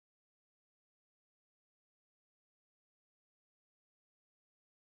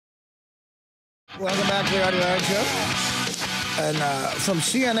Welcome back to the Artie Lange Show. And from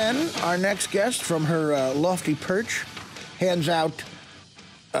CNN, our next guest from her lofty perch hands out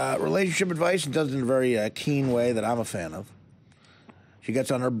relationship advice and does it in a very keen way that I'm a fan of. She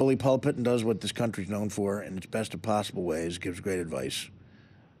gets on her bully pulpit and does what this country's known for in its best of possible ways, gives great advice.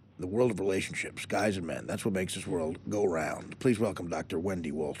 The world of relationships, guys and men, that's what makes this world go round. Please welcome Dr.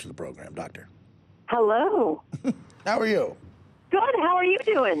 Wendy Walsh to the program. Doctor. Hello. How are you? Good. How are you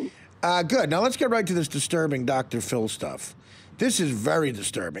doing? Good. Now let's get right to this disturbing Dr. Phil stuff. This is very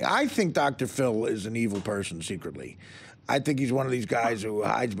disturbing. I think Dr. Phil is an evil person secretly. I think he's one of these guys who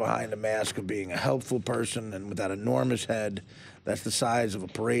hides behind a mask of being a helpful person, and with that enormous head that's the size of a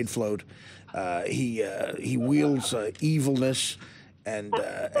parade float, he wields evilness and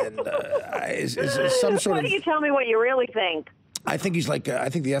is some sort Why of. don't you tell me what you really think? I think he's like. I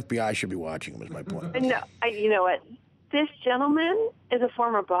think the FBI should be watching him. Is my point. No, you know what? This gentleman is a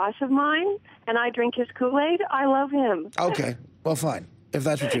former boss of mine, and I drink his Kool-Aid. I love him. Okay. Well, fine. If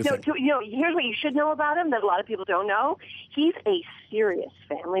that's what you think. Here's what you should know about him that a lot of people don't know. He's a serious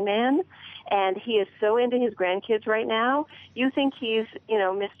family man, and he is so into his grandkids right now. You think he's,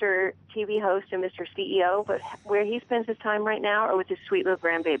 Mr. TV host and Mr. CEO, but where he spends his time right now are with his sweet little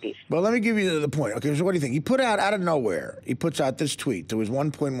grandbabies. Well, let me give you the point. Okay, so what do you think? He put out of nowhere, he puts out this tweet to his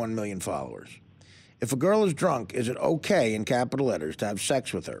 1.1 million followers. If a girl is drunk, is it okay, in capital letters, to have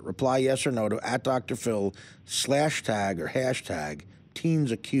sex with her? Reply yes or no to @DrPhil /tag or hashtag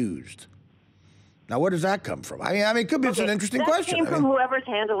teens accused. Now, where does that come from? I mean, it could be an interesting question. That came from whoever's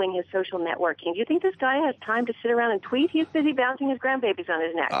handling his social networking. Do you think this guy has time to sit around and tweet? He's busy bouncing his grandbabies on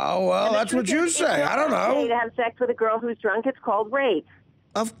his neck. Oh, well, that's what you say. I don't know. To have sex with a girl who's drunk, it's called rape.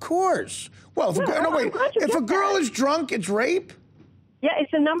 Of course. Well, if a girl is drunk, it's rape? Yeah,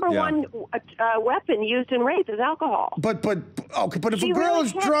 it's the number one weapon used in rape is alcohol. But if a girl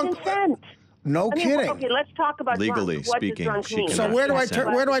is drunk, kidding. Okay, let's talk about legally drunk. speaking. What does drunk mean? So where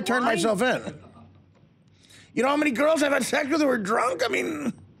do I turn myself in? You know how many girls I've had sex with who are drunk? I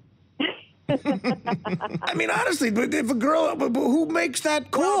mean, honestly, if a girl, who makes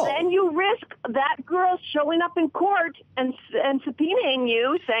that call? Well, then you risk that girl showing up in court and subpoenaing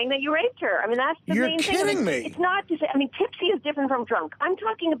you, saying that you raped her. I mean, that's the main thing. You're kidding me. It's not just. I mean, tipsy is different from drunk. I'm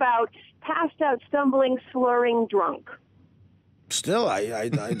talking about passed out, stumbling, slurring, drunk. Still, I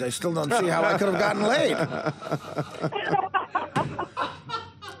still don't see how I could have gotten laid.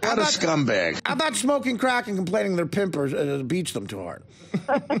 What a scumbag. How about smoking crack and complaining their pimpers beats them too hard?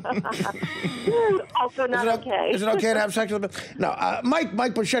 Also not okay. Is it okay to have sex with them? No. Mike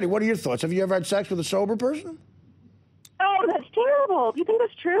Buschetti, what are your thoughts? Have you ever had sex with a sober person? Oh, that's terrible. Do you think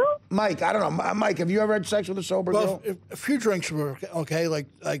that's true? Mike, I don't know. Mike, have you ever had sex with a sober girl? Well, a few drinks were okay. Like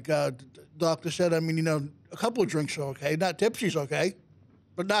doctor said, I mean, a couple of drinks are okay. Not tipsy's okay.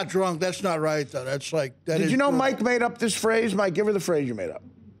 But not drunk. That's not right, though. That's like... Did you know Mike made up this phrase? Mike, give her the phrase you made up.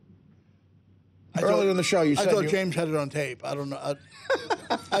 Earlier in the show, you said... I thought James had it on tape. I don't know.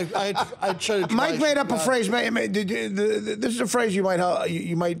 I said it twice. Mike made up a phrase. This is a phrase you might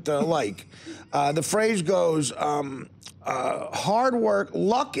like. The phrase goes, hard work...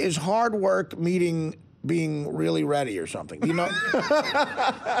 Luck is hard work meeting being really ready or something. You know?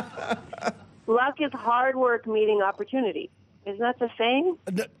 Luck is hard work meeting opportunity. Isn't that the saying?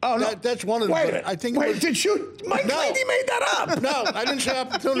 Oh, no. That's one of them. Did you? Mike Lange made that up. No, I didn't say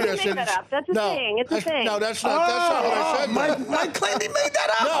opportunity. You made that up. That's a saying. It's a saying. No, that's not what I said. Mike Lange made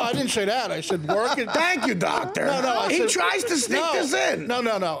that up. No, I didn't say that. I said work. Thank you, doctor. No, he tries to sneak this in.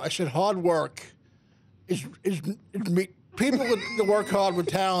 No. I said hard work is people that work hard with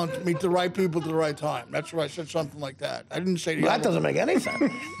talent meet the right people at the right time. That's why I said something like that. I didn't say that doesn't make any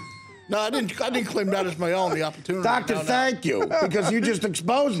sense. No, I didn't claim that as my own, the opportunity. Doctor, thank you, because you just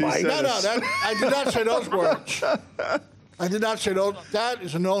exposed Mike. No, I did not say those words. I did not say those. That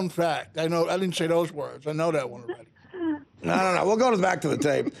is a known fact. I know. I didn't say those words. I know that one already. No. We'll go back to the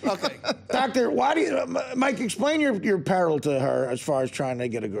tape. Okay. Doctor, why do you... Mike, explain your peril to her as far as trying to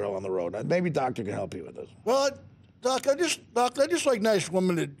get a girl on the road. Maybe Doctor can help you with this. Well, Doc, I just like nice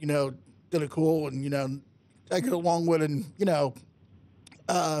women that, that are cool and, I get along with and,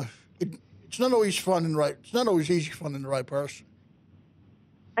 it's not always fun and right. It's not always easy finding the right person.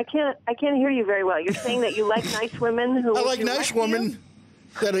 I can't hear you very well. You're saying that you like nice women who... I like nice women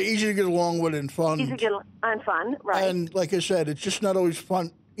that are easy to get along with and fun. Easy to get on fun, right. And like I said, it's just not always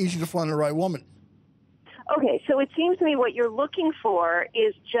easy to find the right woman. Okay, so it seems to me what you're looking for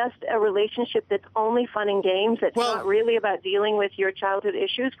is just a relationship that's only fun and games, that's not really about dealing with your childhood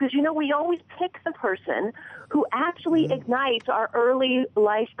issues, because, we always pick the person who actually ignites our early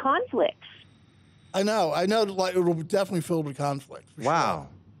life conflicts. I know. It will definitely filled with conflict. Wow.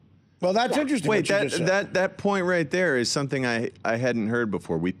 Sure. Well, that's interesting. Wait, what you just said. that point right there is something I hadn't heard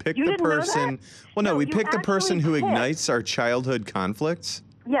before. We pick You the didn't know person. that? Well, no, No, we you pick the person who actually pick. ignites our childhood conflicts.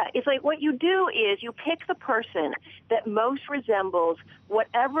 Yeah, it's like what you do is you pick the person that most resembles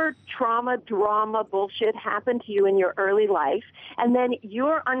whatever trauma, drama, bullshit happened to you in your early life, and then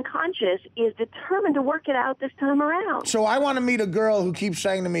your unconscious is determined to work it out this time around. So I want to meet a girl who keeps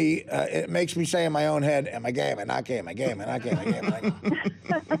saying to me, it makes me say in my own head, am I gay, am I not gay, am I gay, am I not gay, am I gay, am I not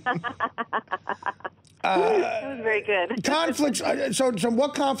gay? That was very good. Conflicts. So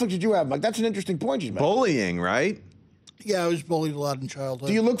what conflicts did you have, Mike? That's an interesting point you made. Bullying, right? Yeah, I was bullied a lot in childhood.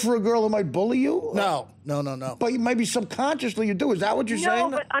 Do you look for a girl who might bully you? No. But maybe subconsciously you do. Is that what you're saying?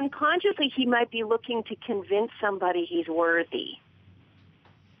 No, but unconsciously he might be looking to convince somebody he's worthy.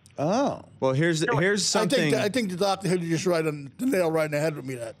 Oh. Well, here's something. I think the doctor hit just right on the nail right in the head with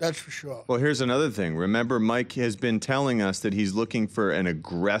me. That's for sure. Well, here's another thing. Remember, Mike has been telling us that he's looking for an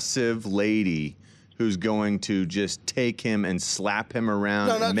aggressive lady who's going to just take him and slap him around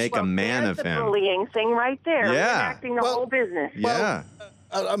and make a man of There's him. the bullying thing right there. Yeah. Acting the whole business. Yeah.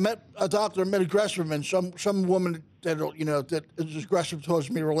 I met a doctor. I met aggressive men. Some woman that that is aggressive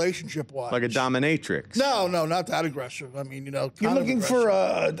towards me relationship wise. Like a dominatrix. No, not that aggressive. I mean, You're kind of looking for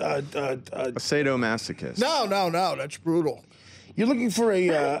aggressive. A sadomasochist. No, that's brutal. You're looking for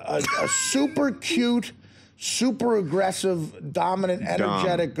a super cute, super aggressive, dominant,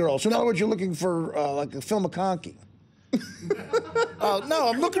 energetic girl. So in other words, you're looking for like a Phil McConkey. No,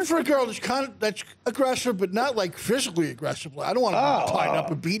 I'm looking for a girl that's aggressive, but not like physically aggressive. I don't want to be tied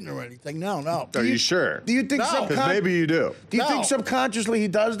up and beaten or anything. No. Are you sure? Do you think No. Because maybe you do. Do you No. think subconsciously he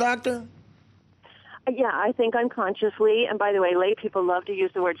does, Doctor? Yeah, I think unconsciously, and by the way, lay people love to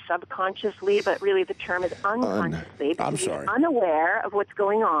use the word subconsciously, but really the term is unconsciously. I'm because sorry. He's unaware of what's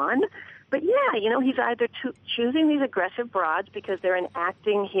going on. But yeah, he's either choosing these aggressive broads because they're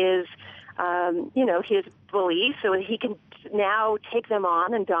enacting his, his beliefs, so he can now take them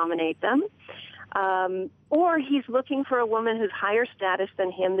on and dominate them. Or he's looking for a woman who's higher status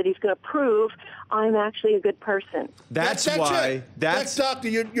than him that he's going to prove I'm actually a good person. That's it. why. That's doctor.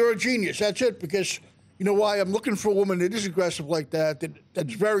 You're a genius. That's it. Because you know why I'm looking for a woman that is aggressive like that.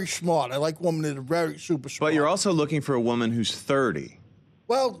 That's very smart. I like women that are very super smart. But you're also looking for a woman who's 30.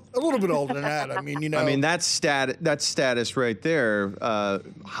 Well, a little bit older than that. I mean, I mean, that's status right there,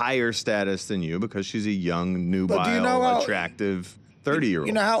 higher status than you because she's a young, nubile, But do you know how- attractive 30-year-old.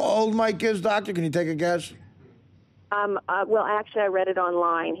 You know how old Mike is, Doctor? Can you take a guess? Well, actually, I read it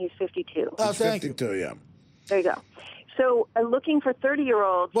online. He's 52. Oh, thank you. 52, yeah. There you go. So looking for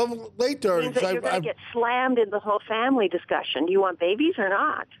 30-year-olds Well, late means 30s. that you're going to get slammed in the whole family discussion. Do you want babies or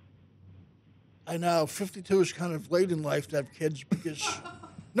not? I know 52 is kind of late in life to have kids because.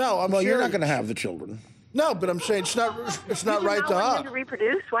 No, I'm Well, you're not serious. going to have the children. No, but I'm saying it's not Do you right not to want her. him to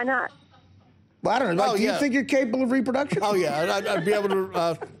reproduce? Why not? Well, I don't know. Like, Oh, do you yeah. think you're capable of reproduction? Oh yeah, I'd be able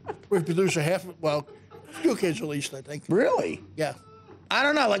to reproduce a few kids at least. I think. Really? Yeah. I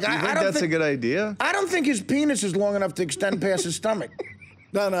don't know. Like, You I think don't that's think a good idea? I don't think his penis is long enough to extend past his stomach.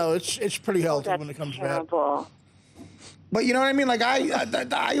 No, it's pretty healthy That's when it comes to that. terrible. But you know what I mean? Like, I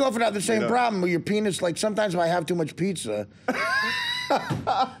often have the same problem with your penis. Like, sometimes if I have too much pizza,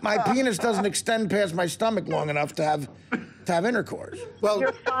 my penis doesn't extend past my stomach long enough to have intercourse. Well,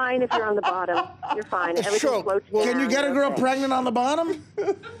 You're fine if you're on the bottom. You're fine. Everything true. floats Well, down. Can you get a You're girl okay. pregnant on the bottom? You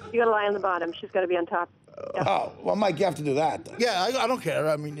got to lie on the bottom. She's got to be on top. Yeah. Oh, well, Mike, you have to do that. Then. yeah, I don't care.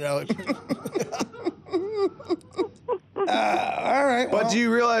 I mean, All right. Well, But do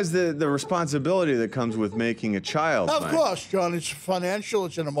you realize the responsibility that comes with making a child? of Mike? course, John. It's financial.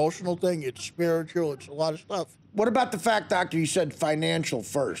 It's an emotional thing. It's spiritual. It's a lot of stuff. what about the fact, Doctor, you said financial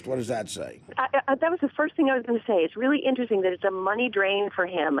first? What does that say? That was the first thing I was going to say. It's really interesting that it's a money drain for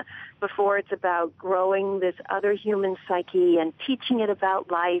him before it's about growing this other human psyche and teaching it about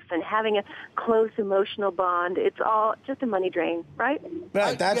life and having a close emotional bond. It's all just a money drain, right?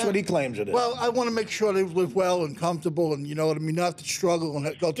 Right, that's yeah. what he claims it is. Well, I want to make sure they live well and comfortable, and you know what I mean, not to struggle and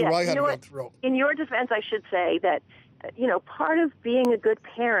go through what I had to go through. In your defense, I should say that, part of being a good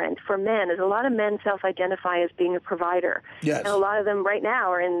parent for men is a lot of men self-identify as being a provider. Yes. And a lot of them right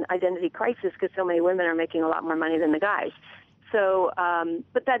now are in identity crisis because so many women are making a lot more money than the guys. So,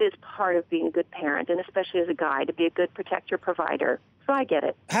 but that is part of being a good parent, and especially as a guy, to be a good protector, provider. So I get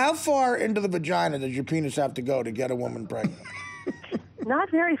it. How far into the vagina does your penis have to go to get a woman pregnant? Not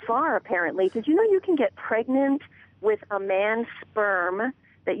very far, apparently. Did you know you can get pregnant with a man's sperm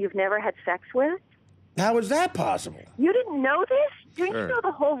that you've never had sex with? How is that possible? You didn't know this? Didn't Sure. you know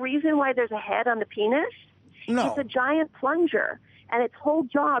the whole reason why there's a head on the penis? No. It's a giant plunger. and its whole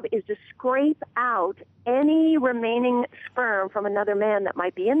job is to scrape out any remaining sperm from another man that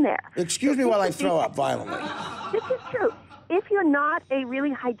might be in there. Excuse me while I throw up violently. This is true. If you're not a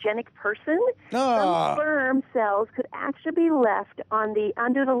really hygienic person, some sperm cells could actually be left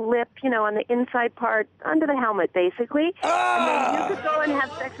under the lip, on the inside part, under the helmet, basically. And then you could go and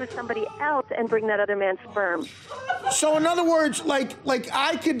have sex with somebody else and bring that other man's sperm. So in other words, like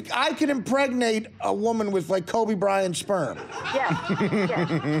I could impregnate a woman with like Kobe Bryant's sperm. Yes.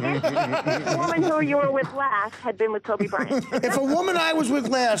 If the woman who you were with last had been with Kobe Bryant. If a woman I was with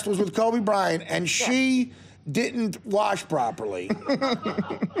last was with Kobe Bryant and she didn't wash properly,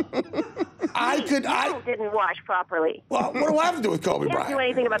 I didn't wash properly. Well, what do I have to do with Kobe Bryant? Bryant? Can't do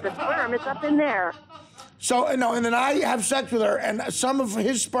anything about the sperm. It's up in there. So no, and then I have sex with her, and some of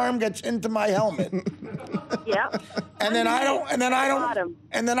his sperm gets into my helmet. Yeah. And then I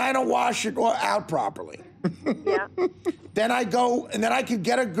don't wash it out properly. Yeah. Then I go, and then I could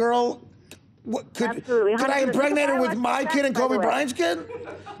get a girl. Absolutely. Could I impregnate her with my kid and Kobe Bryant's kid?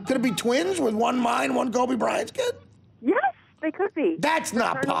 Could it be twins with one mine, one Kobe Bryant's kid? Yes, they could be. That's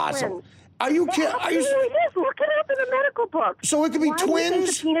not possible. Twins. Are you kidding? It is. Look it up in a medical book. So it could be Why twins? do you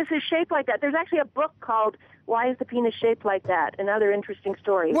think the penis is shaped like that? There's actually a book called Why is the Penis Shaped Like That? And other interesting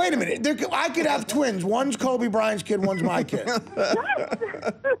stories. Wait a minute. I could have twins. One's Kobe Bryant's kid, one's my kid.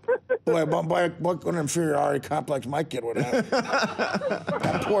 Boy, what an inferiority complex my kid would have.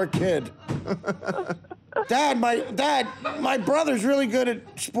 That poor kid. Dad, my brother's really good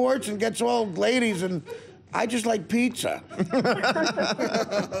at sports and gets all ladies, and I just like pizza.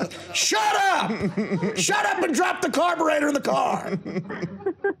 Shut up! Shut up and drop the carburetor in the car.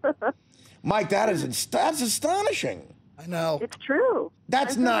 Mike, that's astonishing. I know. It's true.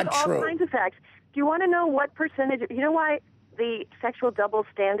 That's not true. All kinds of facts. Do you want to know what percentage? You know why the sexual double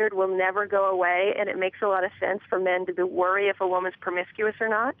standard will never go away, and it makes a lot of sense for men to worry if a woman's promiscuous or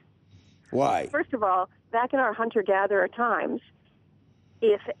not? Why? First of all, back in our hunter-gatherer times,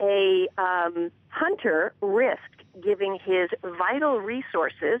 if a hunter risked giving his vital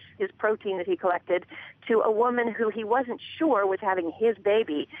resources, his protein that he collected, to a woman who he wasn't sure was having his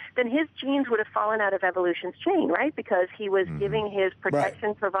baby, then his genes would have fallen out of evolution's chain, right? Because he was giving his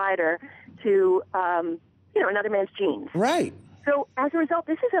protection provider to, another man's genes. Right. So as a result,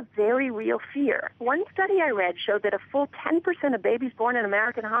 this is a very real fear. One study I read showed that a full 10% of babies born in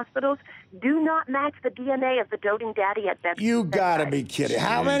American hospitals do not match the DNA of the doting daddy at bedside. You gotta be kidding.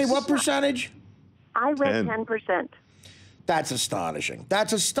 How many? What percentage? I read 10%. That's astonishing.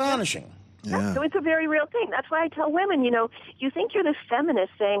 That's astonishing. Yeah. So it's a very real thing. That's why I tell women, you think you're this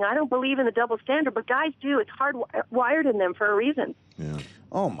feminist saying, I don't believe in the double standard, but guys do. It's hardwired in them for a reason. Yeah.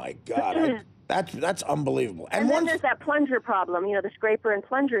 Oh, my God. That's unbelievable. And then there's that plunger problem, the scraper and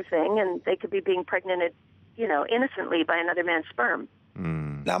plunger thing, and they could be being pregnanted, innocently by another man's sperm.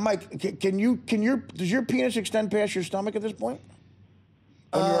 Now, Mike, does your penis extend past your stomach at this point?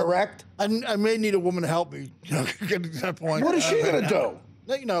 When you're erect? I may need a woman to help me get to that point. What is she going to do?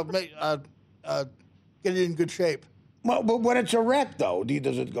 Get it in good shape. Well, but when it's erect, though,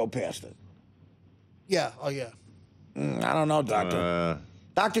 does it go past it? Yeah. Oh, yeah. I don't know, doctor.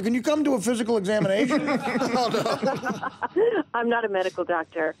 Doctor, can you come to a physical examination? I'm not a medical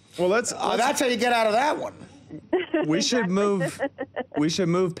doctor. Well, that's how you get out of that one. We should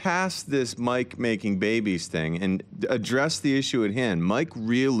move past this Mike making babies thing and address the issue at hand. Mike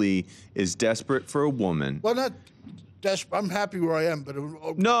really is desperate for a woman. Well, not desperate. I'm happy where I am, but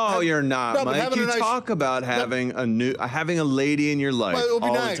you're not, no, Mike. You talk about having a lady in your life it would be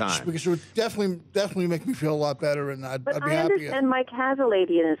all nice, the time because it would definitely make me feel a lot better, and I'd be happy. I understand Mike has a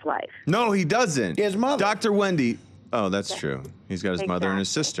lady in his life. No, he doesn't. His mother, Dr. Wendy. Oh, that's true. He's got his mother and his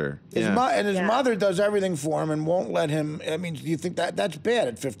sister. His mother does everything for him and won't let him. I mean, do you think that's bad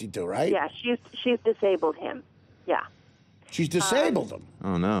at 52, right? Yeah, she's disabled him. Yeah. She's disabled him.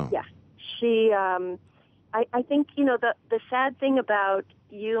 Oh, no. Yeah. She, I think, the sad thing about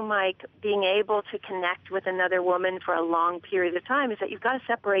you, Mike, being able to connect with another woman for a long period of time is that you've got to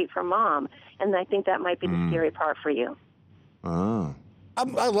separate from mom. And I think that might be the scary part for you. Oh.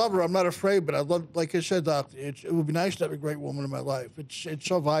 I love her. I'm not afraid, but I love, like I said, Doc, it would be nice to have a great woman in my life. It's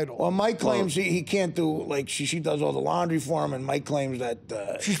so vital. Well, Mike claims he can't do, like, she does all the laundry for him, and Mike claims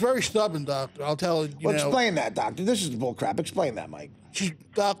that... she's very stubborn, Doctor. I'll tell you. Well, explain that, Doctor. This is bull crap. Explain that, Mike.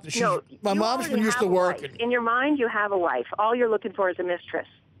 My mom's been used to working. In your mind, you have a wife. All you're looking for is a mistress.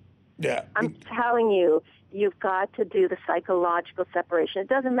 Yeah. I'm telling you, you've got to do the psychological separation. It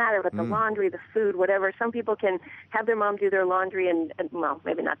doesn't matter about the laundry, the food, whatever. Some people can have their mom do their laundry and, well,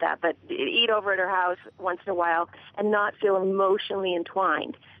 maybe not that, but eat over at her house once in a while and not feel emotionally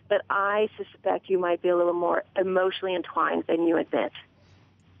entwined. but I suspect you might be a little more emotionally entwined than you admit.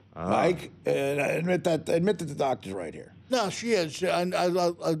 Mike, and I admit that the doctor's right here. No, she is.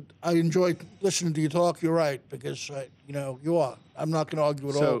 I enjoy listening to you talk. You're right, because, you are. I'm not going to argue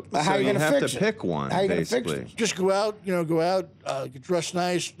at all. So How you you gonna have fix to it? pick one, How you gonna fix basically. this? Just go out, get dressed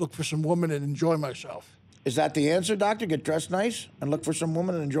nice, look for some woman, and enjoy myself. Is that the answer, doctor? Get dressed nice and look for some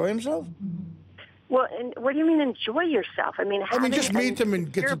woman and enjoy himself? Well, and what do you mean enjoy yourself? I mean, just meet them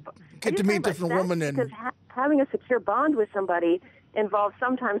and get to meet different women. And because having a secure bond with somebody involves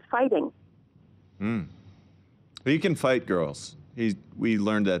sometimes fighting. But you can fight girls. We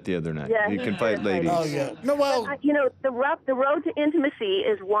learned that the other night. Yeah, you he can is fight ladies. oh yeah, no, well, The road to intimacy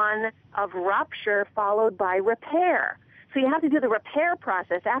is one of rupture followed by repair. So you have to do the repair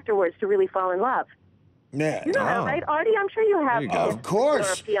process afterwards to really fall in love. Yeah. You know that, right, Artie? I'm sure you have. you go. Of course.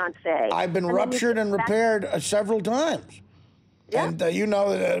 Or a fiance. I've been ruptured and repaired several times. Yeah.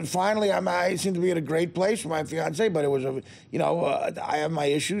 And finally, I seem to be at a great place with my fiance, but it was I have my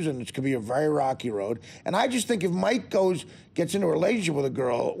issues, and it could be a very rocky road. And I just think if Mike gets into a relationship with a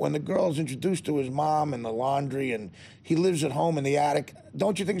girl, when the girl is introduced to his mom and the laundry, and he lives at home in the attic,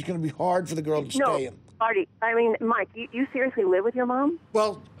 don't you think it's going to be hard for the girl to stay in? Artie, I mean, Mike, you seriously live with your mom?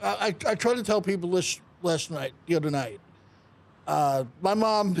 well, I tried to tell people this the other night. My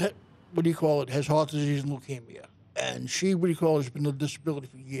mom, has heart disease and leukemia. And she, has been a disability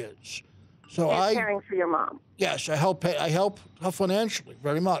for years. So And caring for your mom. Yes, I help her financially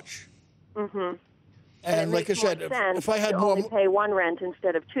very much. Mm-hmm. And like I said, if I had to more, only pay one rent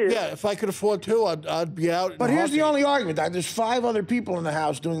instead of two. yeah, if I could afford two, I'd be out. But here's the only argument. There's 5 other people in the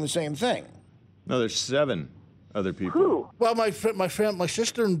house doing the same thing. No, there's 7 other people. Who? Well, my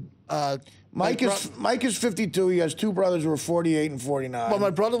sister and Mike is 52. He has 2 brothers who are 48 and 49. well, my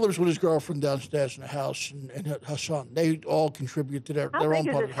brother lives with his girlfriend downstairs in the house, and her son. They all contribute to their How own big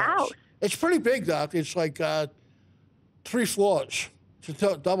is part of his the house. house? It's pretty big, Doc. It's like 3 floors. It's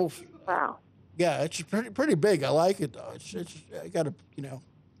a double. Wow. Yeah, it's pretty big. I like it though. It's I got to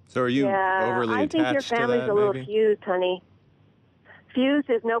So are you Yeah, overly I attached think your to family's that, a little maybe? fused, honey. Fused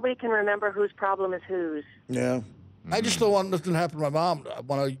is nobody can remember whose problem is whose. Yeah. I just don't want nothing to happen to my mom. I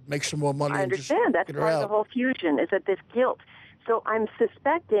want to make some more money. I and just understand. That's get her part of out. the whole fusion, is that this guilt. So I'm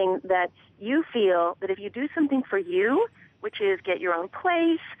suspecting that you feel that if you do something for you, which is get your own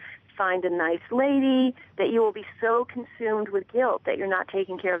place, find a nice lady, that you will be so consumed with guilt that you're not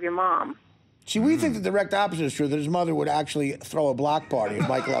taking care of your mom. See, we think the direct opposite is true, that his mother would actually throw a block party if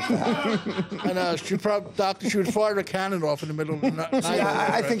Mike left the house. And she would fire a cannon off in the middle of the night. See,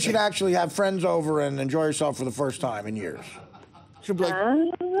 I think she'd actually have friends over and enjoy herself for the first time in years. She'd be like,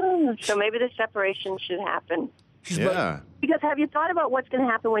 So maybe the separation should happen. Yeah. Because have you thought about what's going to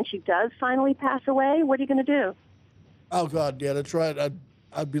happen when she does finally pass away? What are you going to do? oh God, yeah, that's right.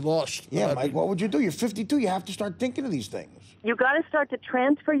 I'd be lost. Yeah, Mike, what would you do? You're 52. You have to start thinking of these things. You got to start to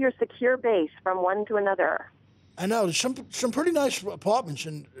transfer your secure base from one to another. I know there's some pretty nice apartments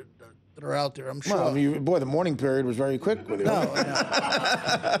that are out there. I'm sure. Well, the mourning period was very quick with you. no,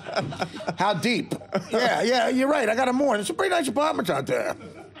 How deep? Yeah, you're right. I got to mourn. There's some pretty nice apartments out there.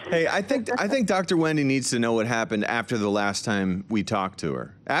 Hey, I think Dr. Wendy needs to know what happened after the last time we talked to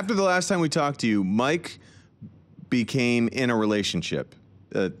her. After the last time we talked to you, Mike became in a relationship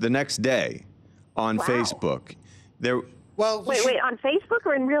the next day on Facebook. well, Wait, on Facebook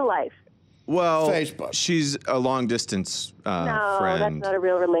or in real life? Well, Facebook. She's a long distance No, friend. that's not a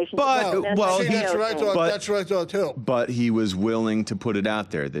real relationship. But- No, well, see, that's what I thought. But- That's what I thought too. But he was willing to put it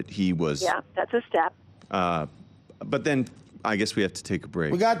out there that he was. Yeah, that's a step. But then I guess we have to take a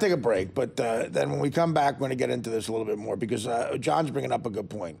break. We got to take a break, but then when we come back, we're going to get into this a little bit more because John's bringing up a good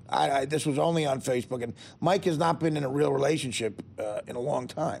point. This was only on Facebook, and Mike has not been in a real relationship in a long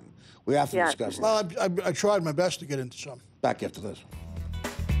time. We have to discuss that. Well, I tried my best to get into some. Back after this.